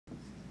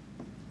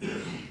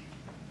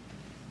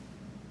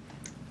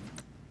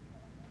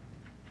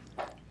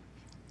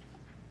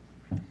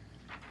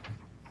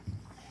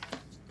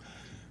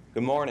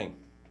Good morning.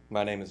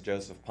 My name is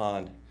Joseph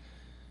Pond.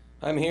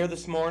 I'm here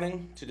this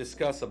morning to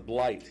discuss a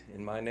blight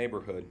in my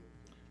neighborhood.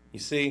 You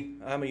see,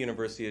 I'm a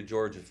University of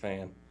Georgia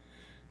fan.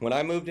 When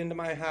I moved into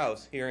my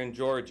house here in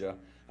Georgia,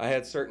 I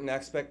had certain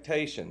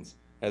expectations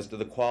as to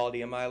the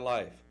quality of my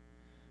life.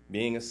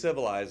 Being a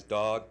civilized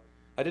dog,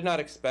 I did not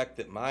expect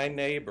that my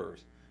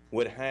neighbors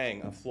would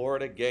hang a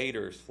Florida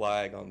Gators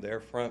flag on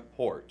their front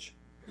porch.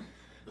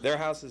 Their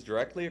house is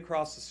directly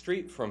across the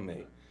street from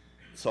me,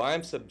 so I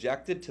am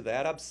subjected to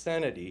that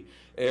obscenity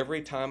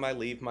every time I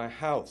leave my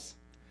house.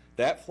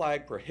 That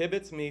flag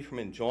prohibits me from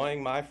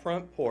enjoying my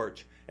front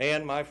porch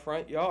and my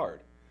front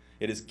yard.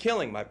 It is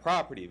killing my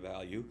property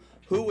value.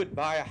 Who would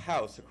buy a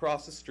house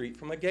across the street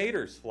from a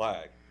Gators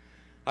flag?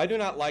 I do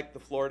not like the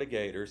Florida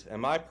Gators, and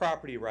my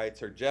property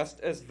rights are just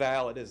as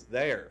valid as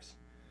theirs.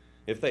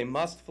 If they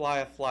must fly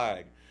a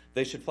flag,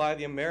 they should fly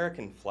the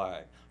American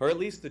flag, or at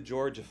least the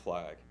Georgia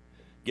flag.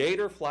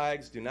 Gator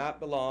flags do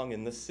not belong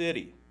in the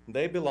city.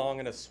 They belong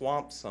in a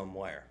swamp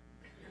somewhere.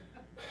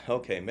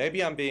 Okay,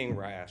 maybe I'm being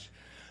rash.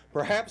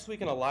 Perhaps we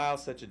can allow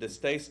such a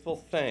distasteful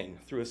thing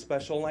through a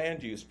special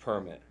land use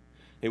permit.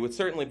 It would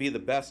certainly be the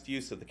best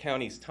use of the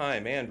county's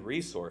time and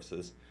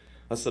resources.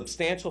 A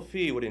substantial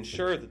fee would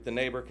ensure that the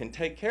neighbor can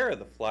take care of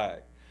the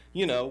flag.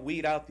 You know,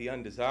 weed out the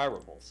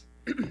undesirables.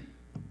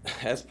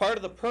 As part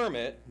of the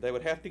permit, they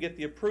would have to get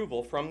the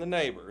approval from the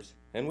neighbors,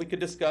 and we could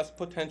discuss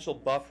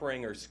potential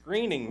buffering or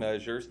screening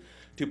measures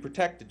to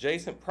protect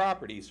adjacent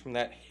properties from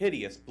that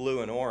hideous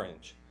blue and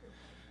orange.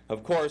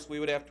 Of course, we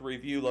would have to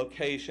review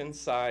location,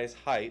 size,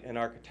 height, and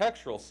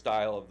architectural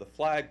style of the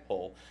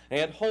flagpole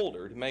and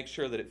holder to make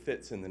sure that it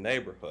fits in the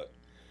neighborhood.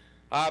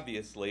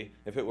 Obviously,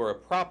 if it were a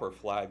proper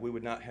flag, we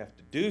would not have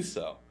to do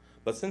so.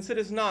 But since it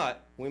is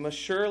not, we must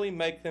surely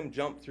make them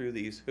jump through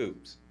these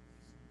hoops.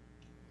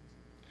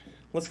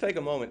 Let's take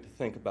a moment to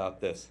think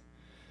about this.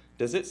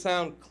 Does it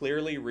sound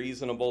clearly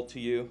reasonable to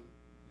you?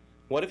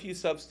 What if you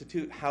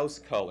substitute house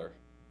color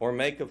or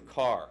make of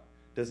car?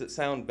 Does it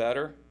sound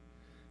better?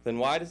 Then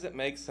why does it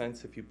make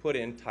sense if you put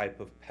in type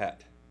of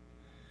pet?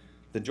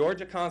 The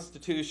Georgia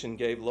Constitution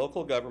gave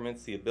local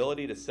governments the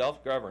ability to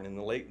self-govern in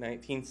the late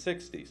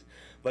 1960s,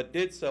 but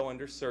did so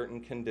under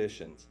certain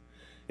conditions.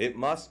 It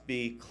must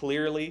be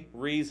clearly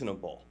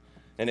reasonable,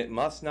 and it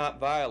must not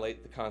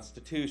violate the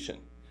Constitution.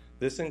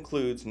 This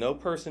includes no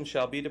person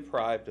shall be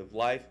deprived of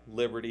life,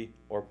 liberty,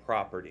 or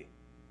property.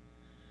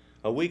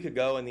 A week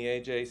ago in the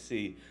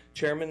AJC,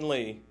 Chairman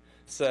Lee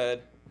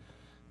said,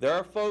 "There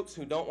are folks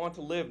who don't want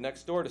to live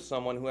next door to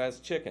someone who has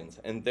chickens,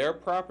 and their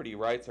property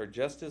rights are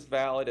just as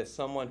valid as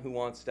someone who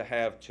wants to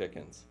have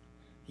chickens."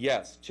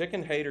 Yes,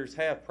 chicken haters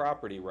have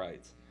property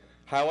rights.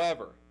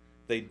 However,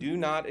 they do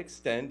not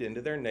extend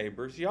into their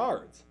neighbors'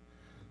 yards.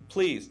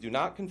 Please do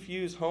not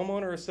confuse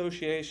homeowner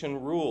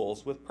association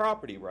rules with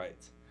property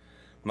rights.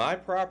 My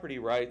property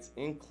rights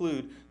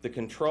include the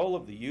control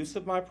of the use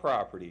of my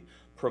property,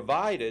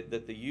 provided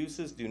that the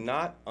uses do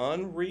not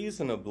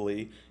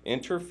unreasonably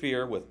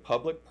interfere with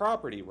public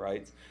property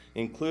rights,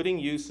 including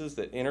uses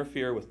that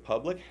interfere with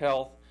public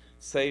health,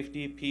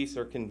 safety, peace,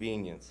 or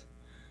convenience.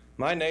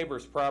 My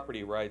neighbor's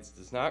property rights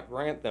does not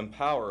grant them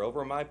power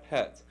over my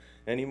pets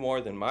any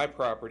more than my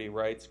property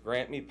rights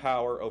grant me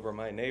power over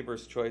my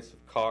neighbor's choice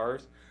of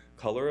cars,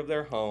 color of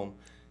their home,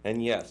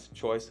 and yes,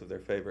 choice of their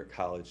favorite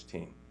college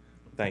team.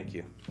 Thank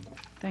you.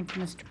 Thank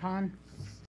you, Mr. Pond.